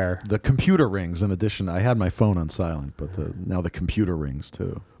 anywhere. The computer rings. In addition, I had my phone on silent, but now the computer rings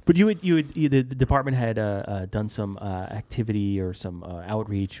too. But the department had done some activity or some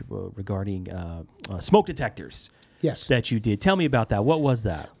outreach regarding smoke detectors. Yes. That you did. Tell me about that. What was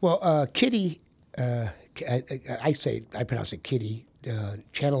that? Well, Kitty, I pronounce it Kitty,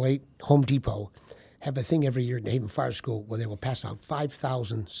 Channel 8, Home Depot, have a thing every year in the Haven Fire School where they will pass out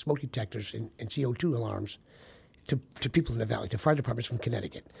 5,000 smoke detectors and CO2 alarms to people in the valley, to fire departments from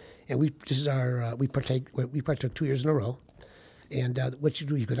Connecticut. And we partook 2 years in a row. And what you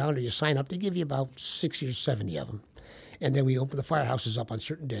do, you go down there, you sign up. They give you about 60 or 70 of them. And then we open the firehouses up on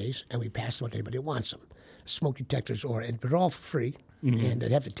certain days, and we pass them out to anybody that wants them. Smoke detectors, but they're all for free. And they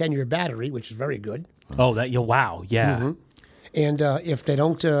have a 10-year battery, which is very good. Oh, wow, yeah. And if they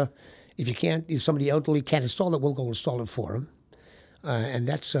don't, if somebody elderly can't install it, we'll go install it for them. And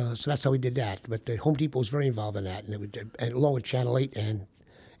that's how we did that. But the Home Depot was very involved in that, and along with Channel 8 and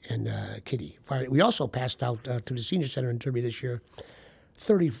Kitty. We also passed out to the Senior Center in Derby this year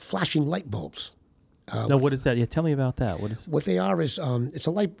 30 flashing light bulbs. Now, what is that? Yeah, tell me about that. What they are is it's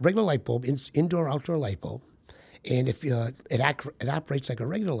a regular light bulb, indoor outdoor light bulb, and if it operates like a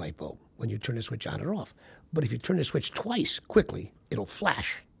regular light bulb when you turn the switch on or off. But if you turn the switch twice quickly, it'll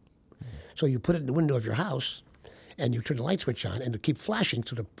flash. So you put it in the window of your house, and you turn the light switch on, and it'll keep flashing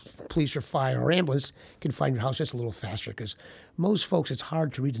so the police or fire or ambulance can find your house just a little faster. Because most folks, it's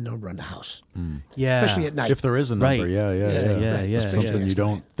hard to read the number on the house, Yeah. especially at night. If there is a number, Right. yeah. Yeah. It's something Yeah. you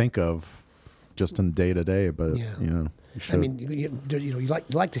don't think of just in day to day, but Yeah. you should. I mean, you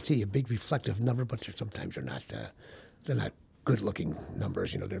like to see a big reflective number, but sometimes they're not good-looking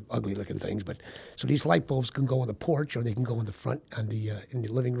numbers. They're ugly-looking things. But so these light bulbs can go on the porch, or they can go in the front in the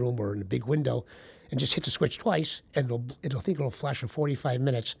living room or in the big window, and just hit the switch twice, and it'll flash for 45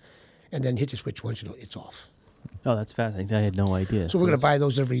 minutes, and then hit the switch once, and it's off. Oh, that's fascinating. I had no idea. So we're going to buy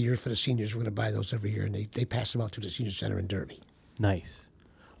those every year for the seniors. We're going to buy those every year, and they pass them out to the Senior Center in Derby. Nice.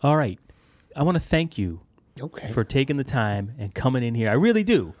 All right. I want to thank you Okay. for taking the time and coming in here. I really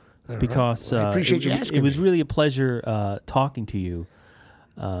do. Because Well, I appreciate you asking it was me. really a pleasure talking to you.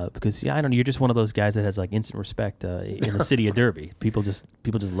 Because I don't know, you're just one of those guys that has like instant respect in the city of Derby. People just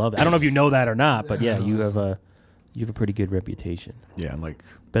love it. I don't know if you know that or not, but yeah, you have a pretty good reputation. yeah, and like,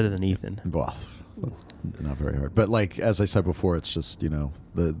 Better than Ethan. well, not very hard. But like, as I said before, it's just,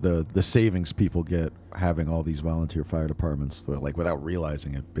 the savings people get having all these volunteer fire departments, like without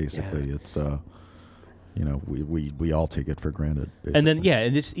realizing it, basically. Yeah. It's, we all take it for granted. And then, basically. yeah,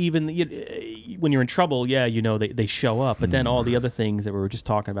 and it's even when you're in trouble, yeah, they show up. But then all the other things that we were just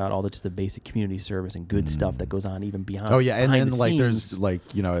talking about, all the basic community service and good stuff that goes on even beyond. Oh yeah, and behind then the like scenes. there's like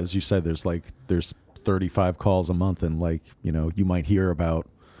as you said, there's 35 calls a month, and like you might hear about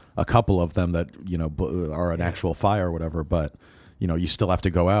a couple of them that are an actual fire or whatever, but you still have to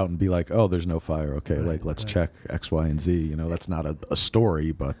go out and be like, oh, there's no fire. Okay, let's check X, Y, and Z. That's not a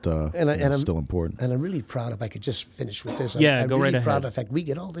story, but it's still important. And I'm really proud, if I could just finish with this. Yeah, I'm go really right proud ahead. of the fact we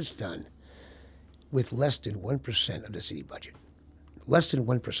get all this done with less than 1% of the city budget. Less than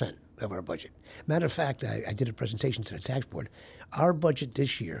 1% of our budget. Matter of fact, I did a presentation to the tax board. Our budget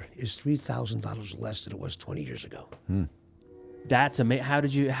this year is $3,000 less than it was 20 years ago. That's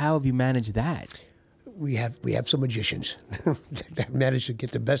amazing. How have you managed that? We have some magicians that manage to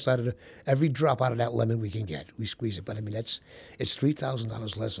get the best out of every drop out of that lemon we can get. We squeeze it, but I mean it's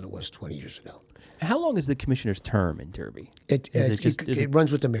 $3,000 less than it was 20 years ago. How long is the commissioner's term in Derby? It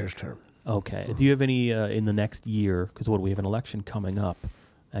runs with the mayor's term. Okay. Do you have any in the next year? Because we have an election coming up,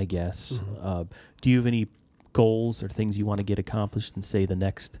 I guess. Do you have any goals or things you want to get accomplished in, say, the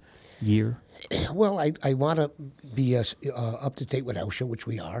next year? Well, I want to be up to date with OSHA, which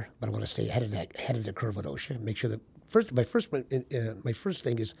we are, but I want to stay ahead of the curve with OSHA. Make sure that my first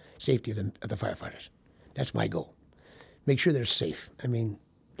thing is safety of the firefighters. That's my goal. Make sure they're safe. I mean,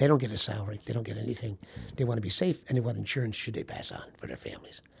 they don't get a salary, they don't get anything. They want to be safe, and they want insurance should they pass on for their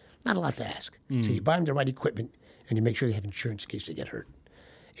families. Not a lot to ask. So you buy them the right equipment, and you make sure they have insurance in case they get hurt.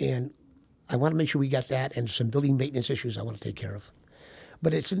 And I want to make sure we got that, and some building maintenance issues I want to take care of.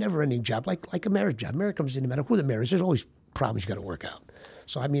 But it's a never-ending job, like a marriage job. Marriage comes in no matter who the mayor is. There's always problems you got to work out.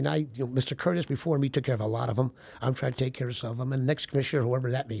 So I mean, Mr. Curtis before me took care of a lot of them. I'm trying to take care of some of them, and the next commissioner,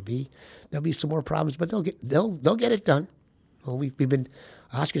 whoever that may be, there'll be some more problems, but they'll get it done. Well, we've been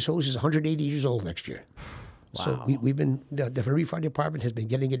Oshkosh Hose is 180 years old next year. Wow. So we've been the Derby Fire Department has been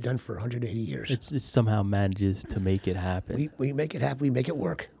getting it done for 180 years. It somehow manages to make it happen. We make it happen. We make it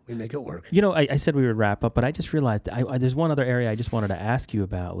work. We make it work. You know, I said we would wrap up, but I just realized there's one other area I just wanted to ask you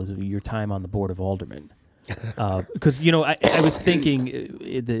about was your time on the Board of Aldermen. Because I was thinking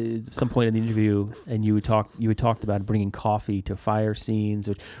at some point in the interview, and you had talked about bringing coffee to fire scenes,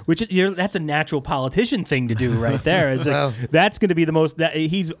 which is that's a natural politician thing to do right there. That's going to be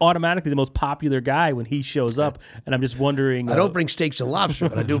he's automatically the most popular guy when he shows up, and I'm just wondering. I don't bring steaks and lobster,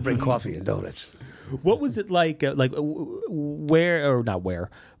 but I do bring coffee and donuts. What was it like? Where or not where?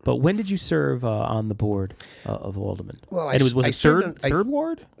 But when did you serve on the board of Alderman? Well, and was it third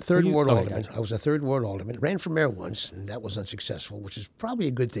ward? Third ward Alderman. Gotcha. I was a third ward Alderman. Ran for mayor once, and that was unsuccessful, which is probably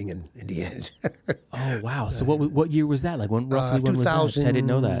a good thing in the end. Oh wow! So what year was that? Like when roughly when was that? I didn't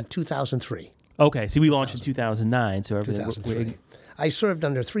know that. 2003. Okay, so we launched in 2009. So everything. 2003. I served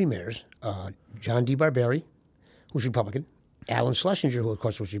under three mayors: John D. Barberi, who's Republican; Alan Schlesinger, who of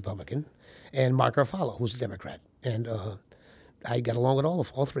course was Republican; and Mark Garofalo, who's a Democrat. And I got along with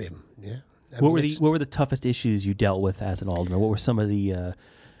all three of them. Yeah. What were the toughest issues you dealt with as an alderman? What were some of the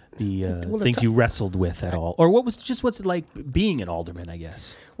things you wrestled with at all, or what's it like being an alderman? I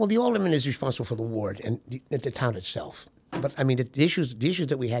guess. Well, the alderman is responsible for the ward and the town itself. But I mean, the issues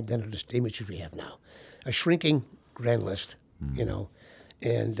that we had then are the same issues we have now: a shrinking grand list,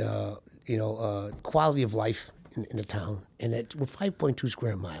 and quality of life in the town. And we're 5.2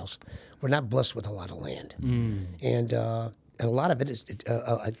 square miles. We're not blessed with a lot of land, and a lot of it is,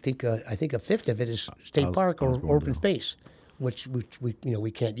 I think a fifth of it is state park or open space, which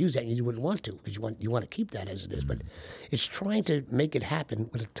we can't use that, and you wouldn't want to because you want to keep that as it is. But it's trying to make it happen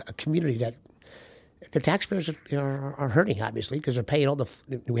with a community that the taxpayers are hurting, obviously, because they're paying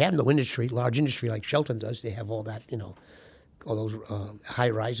we have no industry, large industry like Shelton does. They have all that, all those high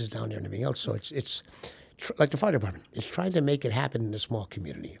rises down there and everything else. So it's like the fire department. It's trying to make it happen in a small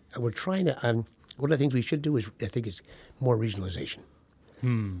community. We're trying to. One of the things we should do is more regionalization.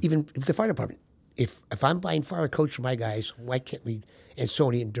 Even if the fire department, if I'm buying fire coats for my guys, why can't we and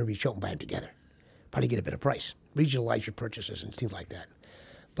Sony and Derby Shelton buy them together? Probably get a better price. Regionalize your purchases and things like that.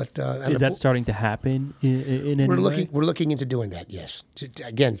 But is that starting to happen in any way? We're looking into doing that. Yes.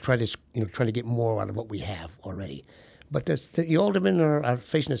 Again, try to get more out of what we have already. But the aldermen are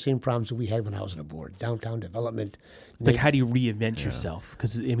facing the same problems that we had when I was on the board. Downtown development. It's like, how do you reinvent yourself?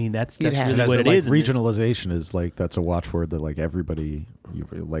 Because I mean, that's really what it is. Regionalization is like that's a watchword that like everybody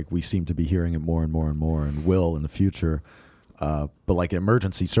we seem to be hearing it more and more and more, and will in the future. But like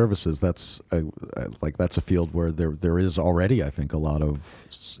emergency services, that's a field where there is already, I think, a lot of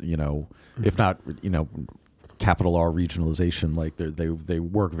if not capital R regionalization, like they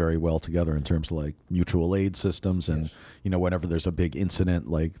work very well together in terms of like mutual aid systems, and whenever there's a big incident,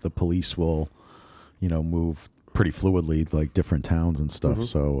 like the police will move pretty fluidly, like different towns and stuff. Mm-hmm.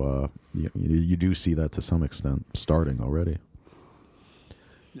 So you do see that to some extent starting already.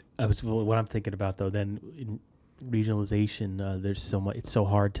 What I'm thinking about though, then in regionalization, there's so much. It's so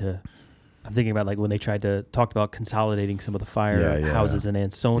hard to. I'm thinking about like when they talked about consolidating some of the fire houses in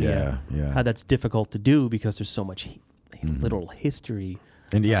Ansonia. How that's difficult to do because there's so much literal history.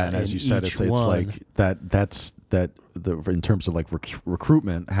 And and as you said, it's like that's in terms of like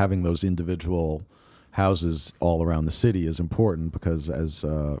recruitment, having those individual houses all around the city is important because, as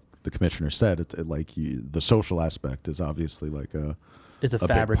the commissioner said, the social aspect is obviously like it's a big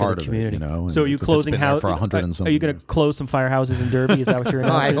fabric part of the community. So are you closing houses? Are you going to close some firehouses in Derby? Is that what you're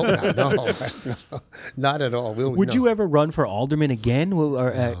announcing? No, I hope not. No, not at all. Would you ever run for alderman again?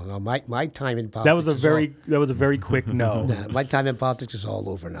 No. My time in politics. That was a very quick no. My time in politics is all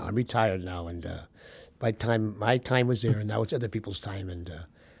over now. I'm retired now, and my time was there, and now it's other people's time, and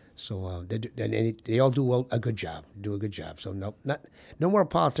so they all do a good job. So no more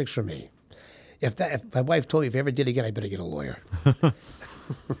politics for me. If my wife told me if I ever did again, I better get a lawyer.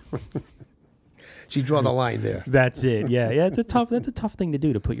 She draw the line there. That's it. Yeah. That's a tough thing to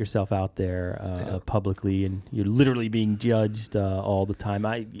do, to put yourself out there publicly, and you're literally being judged all the time.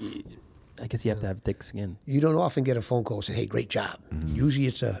 I guess you have to have thick skin. You don't often get a phone call saying, "Hey, great job." Usually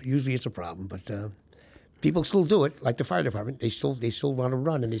it's a problem, but people still do it. Like the fire department, they still want to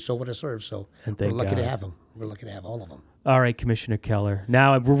run and they still want to serve. So And we're thank lucky to God. have them. We're lucky to have all of them. All right, Commissioner Keller.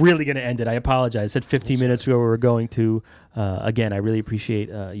 Now we're really going to end it. I apologize. I said 15 minutes ago we were going to. Again, I really appreciate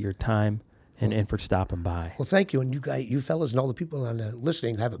your time and for stopping by. Well, thank you, and you fellas, and all the people on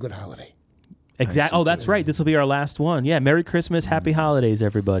listening, have a good holiday. Exactly. Oh, that's right. This will be our last one. Yeah. Merry Christmas. Happy holidays,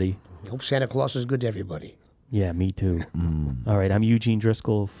 everybody. Hope Santa Claus is good to everybody. Yeah, me too. All right. I'm Eugene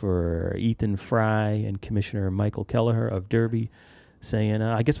Driscoll for Ethan Fry and Commissioner Michael Kelleher of Derby, saying,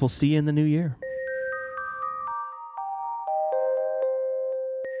 I guess we'll see you in the new year.